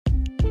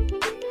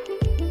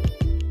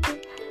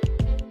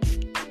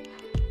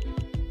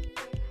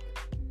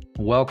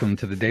Welcome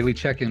to the Daily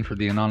Check-In for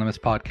the Anonymous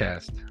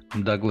Podcast.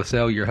 I'm Douglas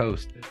L., your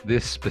host.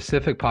 This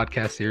specific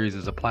podcast series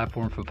is a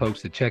platform for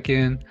folks to check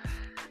in,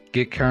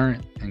 get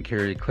current, and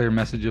carry a clear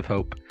message of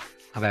hope.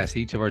 I've asked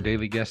each of our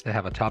daily guests to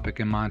have a topic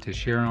in mind to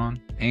share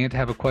on and to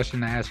have a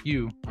question to ask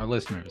you, our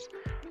listeners.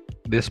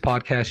 This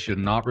podcast should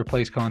not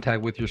replace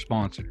contact with your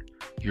sponsor,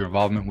 your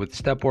involvement with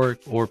step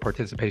work, or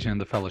participation in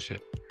the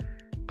fellowship.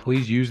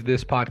 Please use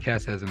this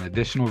podcast as an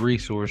additional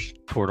resource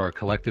toward our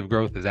collective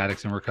growth as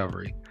addicts in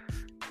recovery.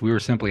 We were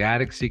simply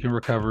addicts seeking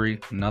recovery,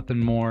 nothing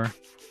more,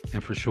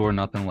 and for sure,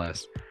 nothing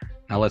less.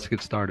 Now let's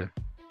get started.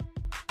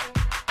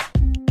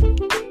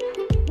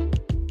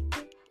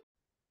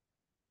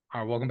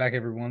 All right, welcome back,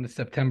 everyone. It's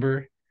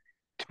September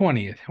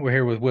 20th. We're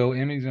here with Will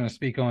Emmy. He's going to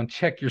speak on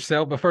Check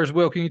Yourself. But first,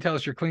 Will, can you tell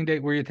us your clean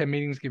date, where you attend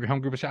meetings, give your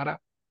home group a shout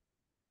out?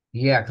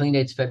 Yeah, clean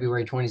date's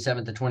February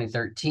 27th of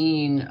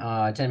 2013.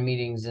 10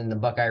 meetings in the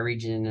Buckeye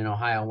region in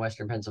Ohio and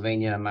Western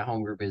Pennsylvania. My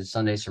home group is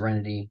Sunday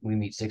Serenity. We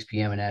meet 6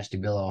 p.m. in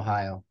Ashtabula,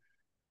 Ohio.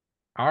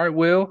 All right,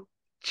 Will,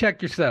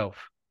 check yourself.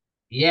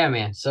 Yeah,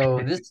 man. So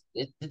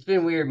it's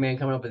been weird, man,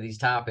 coming up with these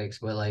topics,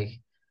 but I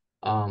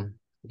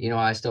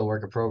still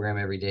work a program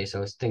every day,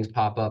 so things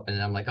pop up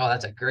and I'm like, oh,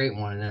 that's a great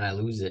one, and then I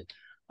lose it.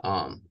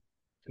 But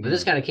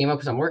this kind of came up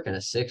because I'm working a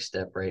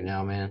 6-step right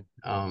now, man.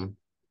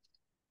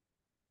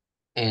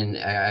 And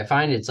I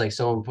find it's like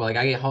so like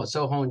I get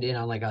so honed in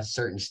on like a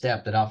certain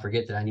step that I'll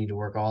forget that I need to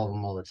work all of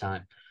them all the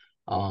time.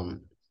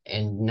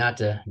 And not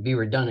to be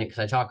redundant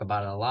because I talk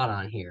about it a lot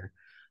on here,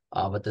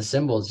 but the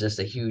symbol is just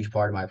a huge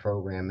part of my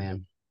program,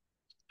 man.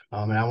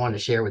 And I wanted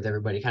to share with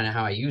everybody kind of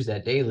how I use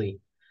that daily.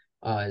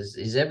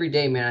 Is every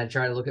day, man, I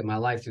try to look at my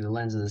life through the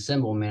lens of the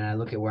symbol, man. I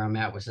look at where I'm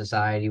at with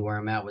society, where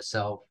I'm at with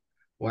self,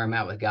 where I'm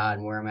at with God,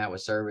 and where I'm at with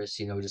service,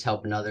 just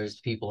helping others,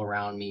 people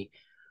around me.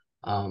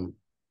 And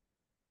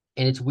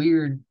it's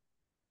weird.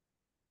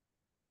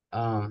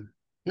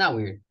 Not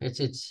weird.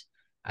 It's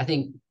I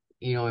think,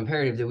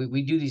 imperative that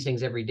we do these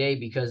things every day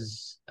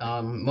because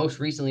most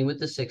recently with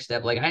the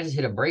 6-step, like I just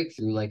hit a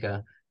breakthrough,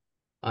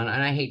 and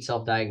I hate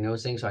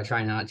self-diagnosing, so I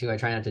try not to. I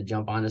try not to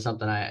jump onto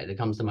something that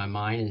comes to my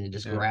mind and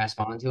just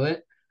grasp onto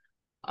it.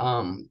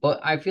 But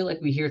I feel like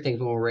we hear things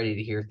when we're ready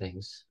to hear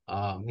things.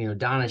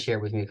 Donna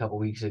shared with me a couple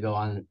weeks ago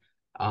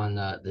on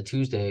the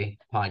Tuesday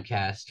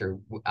podcast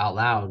or out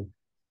loud,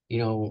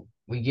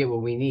 we get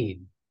what we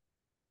need,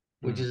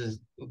 which is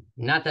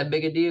not that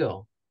big a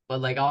deal. But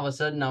like all of a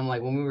sudden, I'm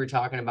like, when we were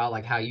talking about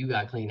like how you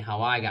got clean,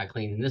 how I got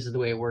clean, and this is the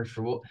way it works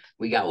for what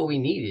we got what we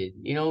needed,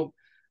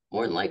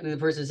 more than likely the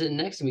person sitting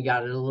next to me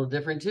got it a little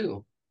different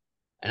too.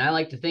 And I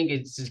like to think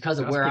it's just because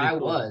of where I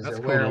was or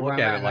where I'm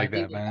at. Like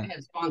that, man. I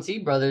have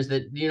sponsee brothers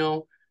that,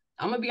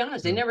 I'm gonna be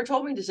honest, they never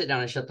told me to sit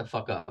down and shut the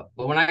fuck up.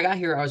 But when I got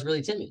here, I was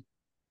really timid.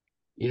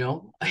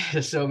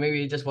 So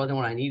maybe it just wasn't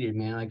what I needed,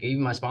 man. Like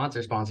even my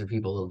sponsored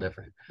people a little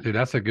different. Dude,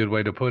 that's a good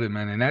way to put it,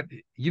 man. And that,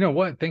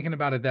 thinking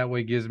about it that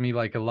way gives me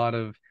like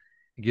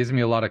gives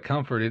me a lot of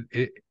comfort.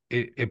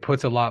 It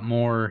puts a lot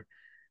more,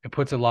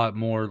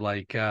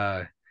 like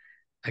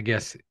I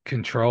guess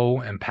control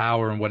and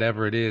power and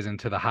whatever it is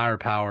into the higher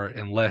power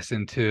and less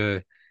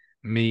into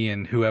me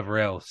and whoever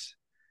else.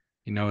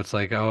 It's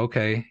like, oh,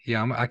 okay,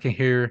 yeah, I can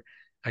hear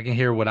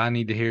what I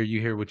need to hear. You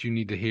hear what you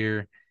need to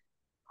hear.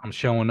 I'm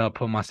showing up,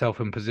 put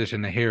myself in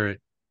position to hear it.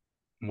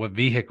 What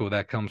vehicle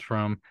that comes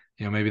from,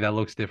 maybe that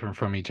looks different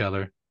from each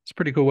other. It's a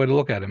pretty cool way to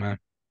look at it, man.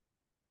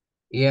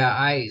 Yeah,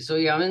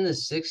 I'm in the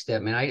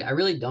 6-step, man. I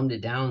really dumbed it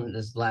down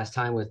this last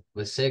time with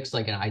 6,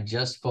 and I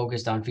just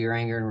focused on fear,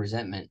 anger, and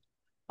resentment,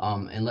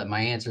 and let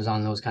my answers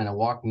on those kind of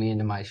walk me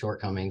into my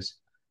shortcomings.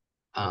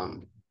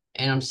 And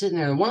I'm sitting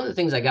there, and one of the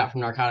things I got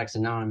from Narcotics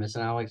Anonymous,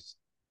 and I always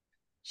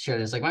share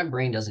this, like my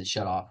brain doesn't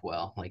shut off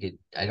well.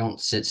 I don't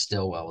sit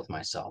still well with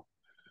myself.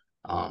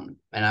 And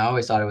I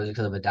always thought it was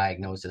because of a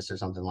diagnosis or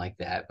something like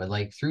that. But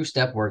like through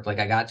step work, like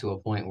I got to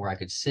a point where I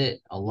could sit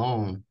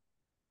alone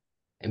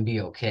and be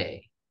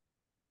okay.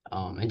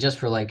 And just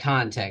for like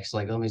context,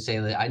 like let me say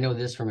that I know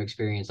this from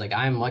experience. Like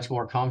I'm much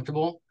more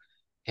comfortable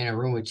in a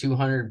room with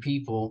 200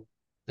 people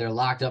that are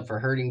locked up for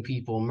hurting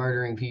people,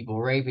 murdering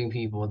people, raping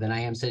people than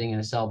I am sitting in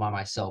a cell by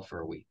myself for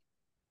a week.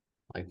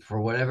 Like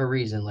for whatever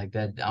reason, like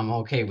that, I'm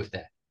okay with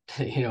that.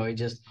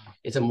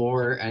 It's a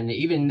more, and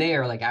even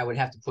there, like I would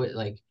have to put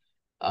like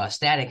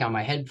static on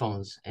my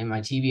headphones and my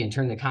TV and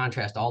turn the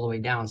contrast all the way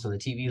down so the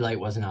TV light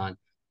wasn't on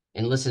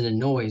and listen to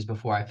noise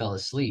before I fell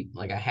asleep.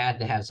 Like I had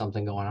to have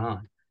something going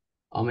on.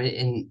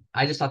 And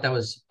I just thought that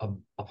was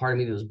a part of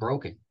me that was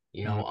broken,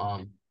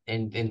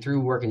 and through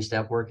working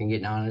step work and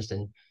getting honest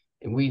and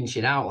weeding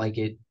shit out, like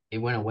it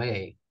went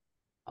away.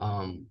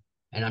 And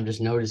I'm just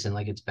noticing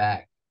like it's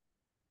back.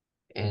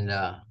 And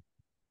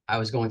I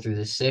was going through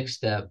this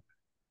 6-step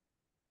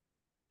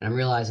and I'm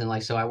realizing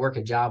like, so I work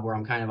a job where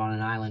I'm kind of on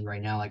an island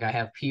right now. Like I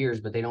have peers,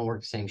 but they don't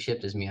work the same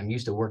shift as me. I'm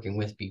used to working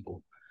with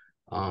people.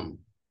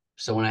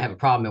 So when I have a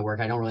problem at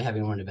work, I don't really have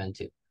anyone to vent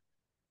to.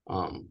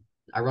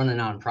 I run a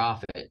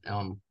nonprofit.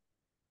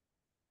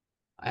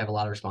 I have a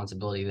lot of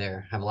responsibility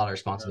there. I have a lot of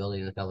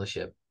responsibility in the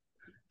fellowship.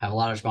 I have a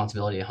lot of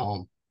responsibility at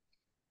home.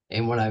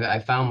 And what I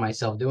found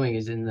myself doing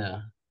is in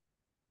the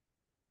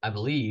I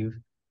believe,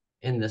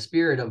 in the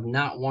spirit of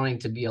not wanting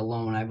to be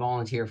alone, I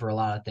volunteer for a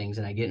lot of things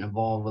and I get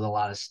involved with a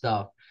lot of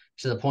stuff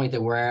to the point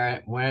that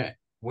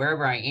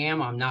wherever I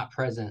am, I'm not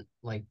present.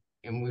 Like,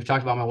 and we've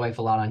talked about my wife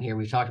a lot on here.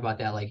 We've talked about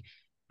that. Like,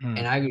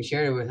 and I even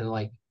shared it with her.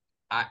 Like,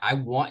 I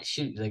want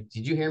shit. Like,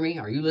 did you hear me?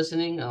 Are you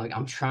listening? I'm like,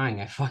 I'm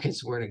trying. I fucking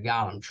swear to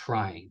God, I'm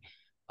trying.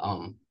 But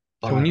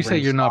So when my you say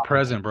brain's you're not stopping.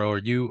 present, bro, are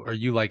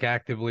you like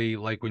actively,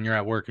 like when you're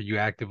at work, are you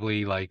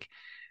actively like,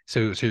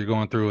 so you're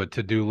going through a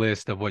to-do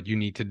list of what you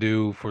need to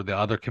do for the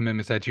other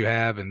commitments that you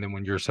have, and then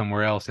when you're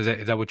somewhere else, is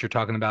that what you're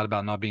talking about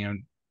not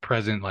being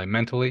present like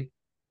mentally?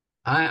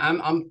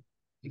 I'm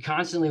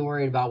constantly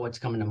worried about what's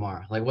coming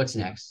tomorrow. Like, what's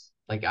Yeah. next?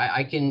 Like,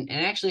 I can,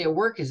 and actually at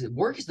work is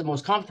the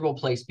most comfortable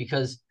place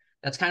because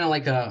that's kind of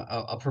like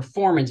a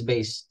performance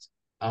based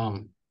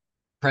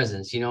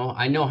presence.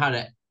 I know how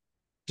to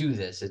do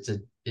this. It's a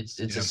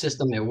Yeah.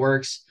 system that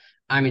works.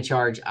 I'm in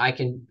charge. I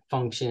can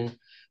function.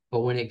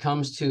 But when it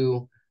comes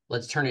to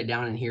let's turn it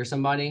down and hear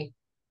somebody,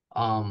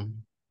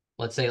 um,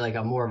 let's say like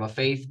a more of a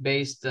faith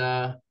based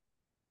or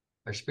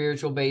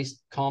spiritual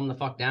based, calm the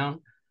fuck down.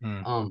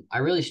 Mm. I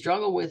really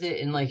struggle with it,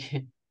 and like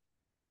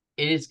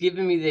it's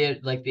given me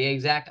the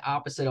exact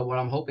opposite of what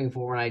I'm hoping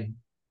for when I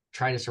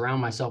try to surround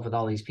myself with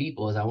all these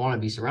people. Is I want to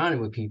be surrounded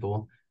with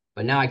people,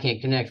 but now I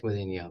can't connect with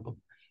any of them.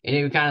 And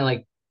it kind of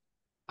like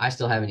I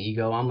still have an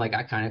ego. I'm like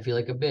I kind of feel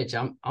like a bitch.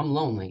 I'm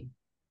lonely.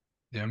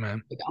 Yeah,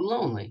 man. Like I'm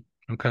lonely.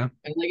 Okay.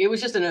 And like it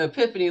was just an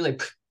epiphany.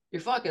 Like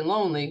you're fucking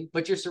lonely,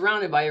 but you're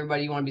surrounded by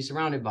everybody you want to be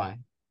surrounded by.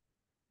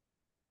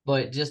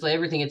 But just like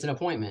everything, it's an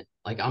appointment.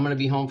 Like I'm gonna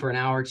be home for an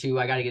hour or two.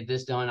 I got to get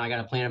this done. I got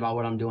to plan about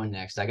what I'm doing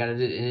next. I got to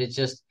do, and it's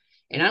just,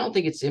 and I don't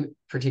think it's in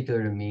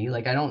particular to me.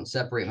 Like I don't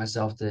separate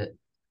myself to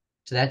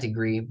that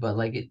degree. But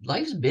like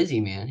life's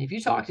busy, man. If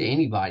you talk to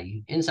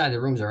anybody, inside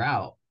the rooms or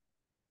out,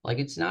 like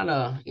it's not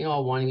a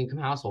one income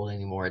household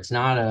anymore. It's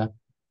not a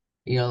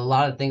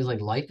lot of things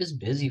like life is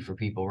busy for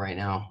people right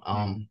now.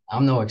 Mm.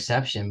 I'm no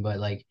exception. But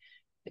like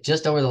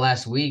just over the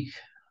last week,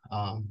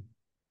 um,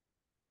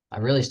 I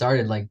really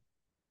started like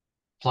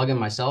plugging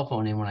my cell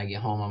phone in when I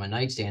get home on my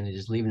nightstand and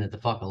just leaving it the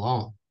fuck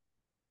alone.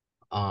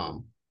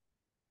 Um,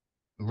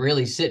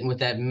 really sitting with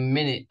that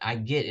minute I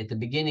get at the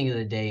beginning of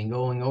the day and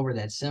going over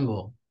that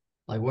symbol.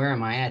 Like, where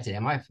am I at today?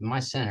 Am I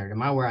centered?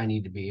 Am I where I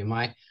need to be? Are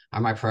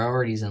my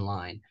priorities in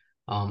line?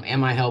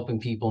 Am I helping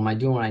people? Am I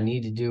doing what I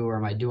need to do, or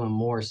am I doing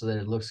more so that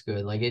it looks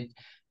good? Like it,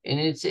 and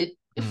it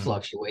Mm.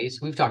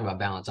 fluctuates. We've talked about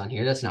balance on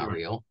here. That's not Sure.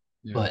 real,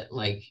 Yeah. but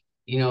like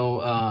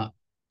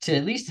to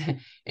at least,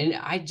 and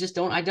I just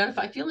don't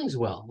identify feelings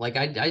well. Like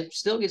I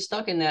still get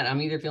stuck in that.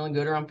 I'm either feeling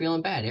good or I'm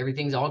feeling bad.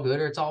 Everything's all good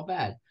or it's all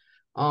bad.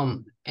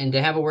 And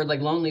to have a word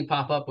like lonely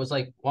pop up was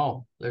like,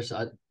 wow, there's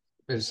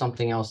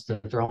something else to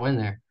throw in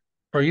there.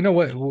 Or you know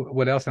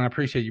what else? And I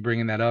appreciate you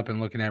bringing that up and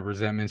looking at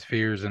resentments,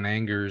 fears, and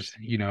angers.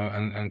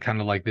 And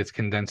kind of like this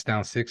condensed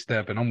down six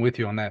step. And I'm with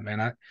you on that, man.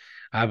 I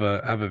have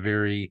a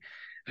very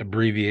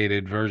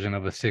abbreviated version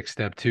of a six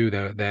step too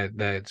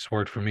that's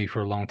worked for me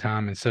for a long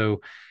time. And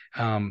so,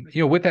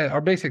 with that,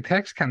 our basic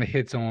text kind of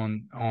hits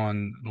on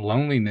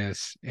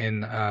loneliness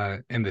in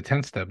the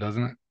 10th step,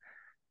 doesn't it?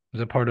 Is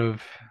a part of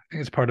I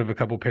think it's part of a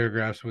couple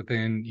paragraphs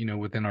within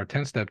our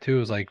 10th step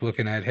too, is like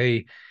looking at,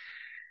 hey,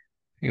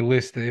 you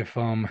list if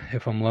I'm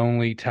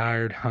lonely,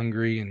 tired,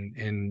 hungry,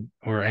 and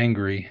or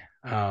angry,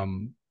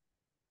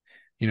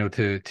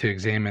 to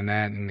examine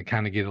that and to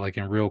kind of get it like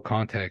in real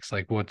context,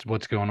 like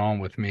what's going on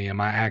with me. Am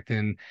I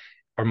acting,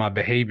 or my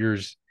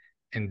behaviors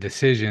and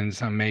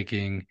decisions I'm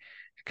making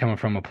coming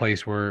from a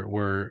place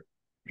where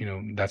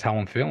that's how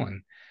I'm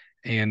feeling.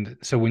 And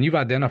so when you've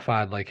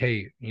identified like,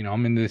 hey,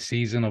 I'm in this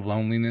season of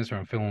loneliness, or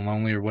I'm feeling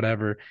lonely or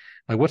whatever,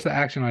 like what's the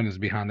action items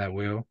behind that,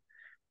 Will?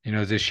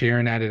 Is it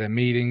sharing at it at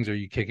meetings? Are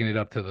you kicking it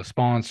up to the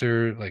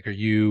sponsor? Like, are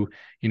you,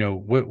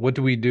 what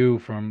do we do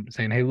from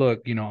saying, hey,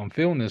 look, I'm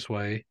feeling this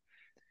way.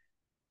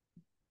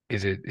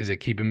 Is it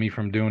keeping me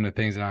from doing the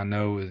things that I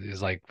know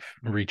is like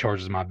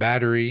recharges my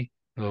battery?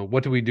 So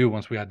what do we do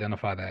once we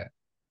identify that?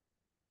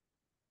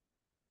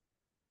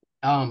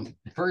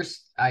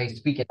 First I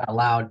speak it out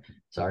loud.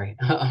 Sorry.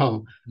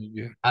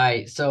 Yeah.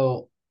 I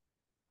so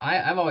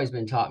I've always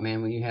been taught,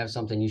 man, when you have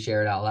something, you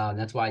share it out loud. And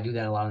that's why I do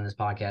that a lot on this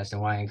podcast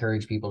and why I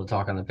encourage people to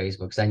talk on the Facebook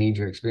because I need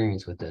your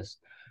experience with this.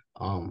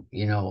 I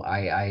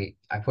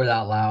put it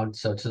out loud.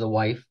 So to the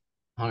wife,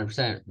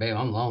 100%, babe,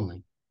 I'm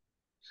lonely.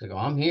 She's like, oh,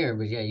 I'm here,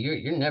 but yeah,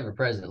 you're never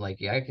present. Like,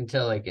 yeah, I can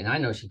tell, like, and I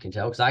know she can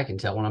tell because I can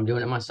tell when I'm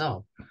doing it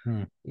myself.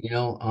 Hmm. You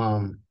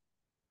know,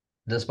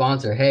 the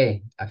sponsor,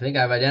 hey, I think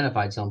I've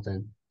identified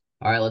something.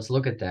 All right, let's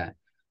look at that.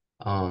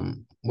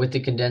 With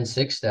the condensed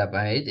six step,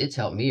 it's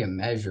helped me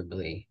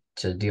immeasurably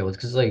to deal with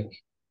because like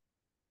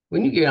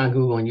when you get on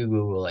Google and you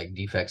Google like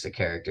defects of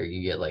character,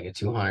 you get like a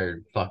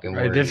 200 fucking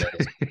Right. word list.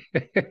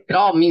 It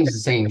all means the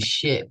same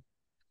shit.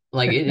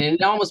 Like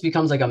it almost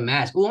becomes like a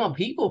mask. Oh, I'm a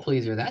people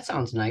pleaser. That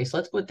sounds nice.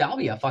 I'll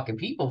be a fucking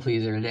people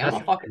pleaser today. I'm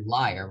that's a fucking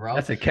liar, bro.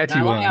 that's a And I catchy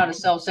lie one. out of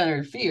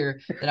self-centered fear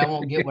that I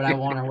won't get what I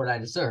want or what I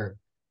deserve.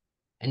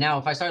 And now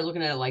if I start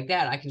looking at it like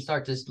that, I can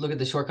start to look at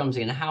the shortcomings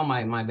and how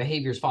my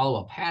behaviors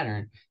follow a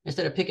pattern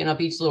instead of picking up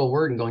each little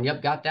word and going,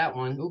 yep, got that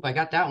one. Oop, I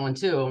got that one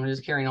too. I'm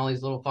just carrying all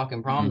these little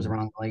fucking problems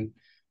around. Like,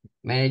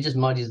 man, it just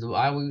muddies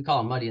we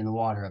call it muddy in the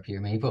water up here,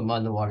 man. You put mud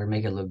in the water,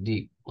 make it look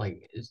deep.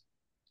 Like, it's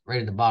right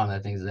at the bottom of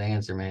that thing's the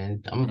answer,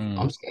 man.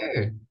 I'm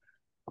scared.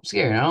 I'm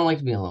scared. I don't like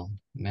to be alone,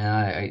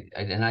 man.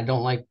 And I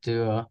don't like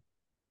to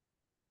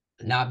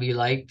not be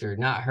liked or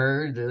not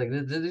heard.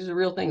 These are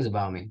real things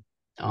about me.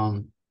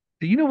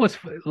 You know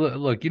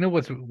look, you know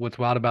what's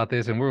wild about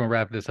this, and we're gonna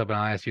wrap this up, and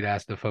I'll ask you to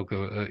ask the folk,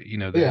 the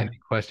ending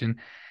question.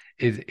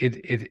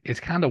 It's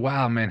kind of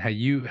wild, man, how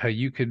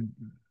you could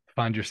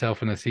find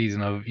yourself in a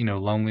season of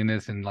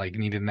loneliness and like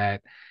needing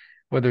that,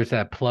 whether it's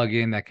that plug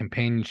in, that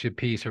companionship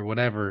piece or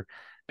whatever,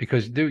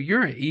 because dude,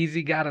 you're an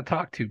easy guy to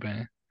talk to,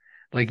 man.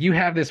 Like you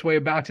have this way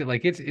about you,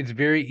 like it's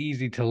very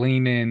easy to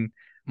lean in.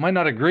 Might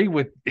not agree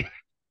with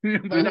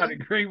might not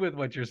agree with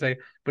what you're saying,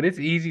 but it's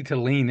easy to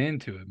lean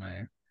into it,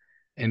 man.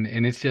 And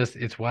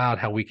it's wild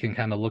how we can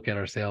kind of look at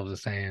ourselves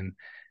as saying,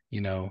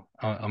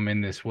 I'm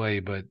in this way,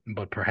 but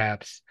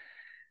perhaps,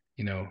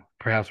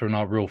 perhaps we're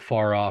not real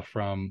far off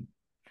from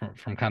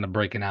kind of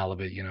breaking out of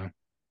it,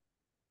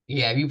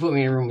 Yeah, if you put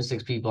me in a room with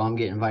 6 people, I'm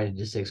getting invited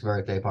to 6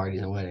 birthday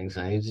parties and weddings.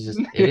 So it's just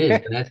it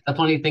is. And that's the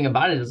funny thing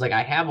about it is like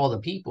I have all the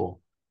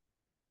people,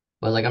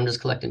 but like I'm just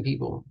collecting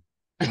people.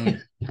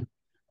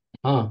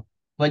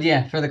 But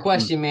yeah, for the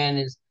question, man,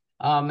 is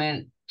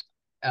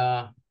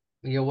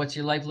what's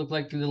your life look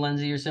like through the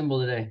lens of your symbol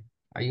today?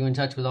 Are you in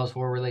touch with those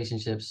 4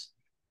 relationships?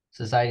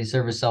 Society,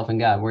 service, self, and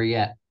God. Where are you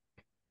at?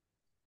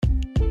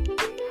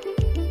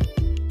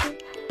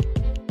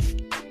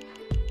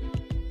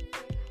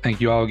 Thank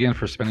you all again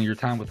for spending your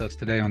time with us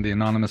today on the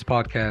Anonymous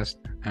Podcast.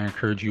 I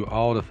encourage you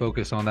all to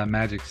focus on that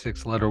magic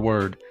 6-letter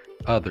word,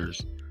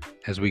 others,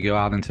 as we go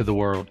out into the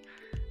world.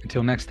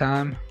 Until next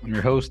time, I'm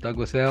your host,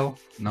 Douglas L.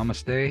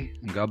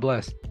 Namaste, and God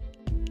bless.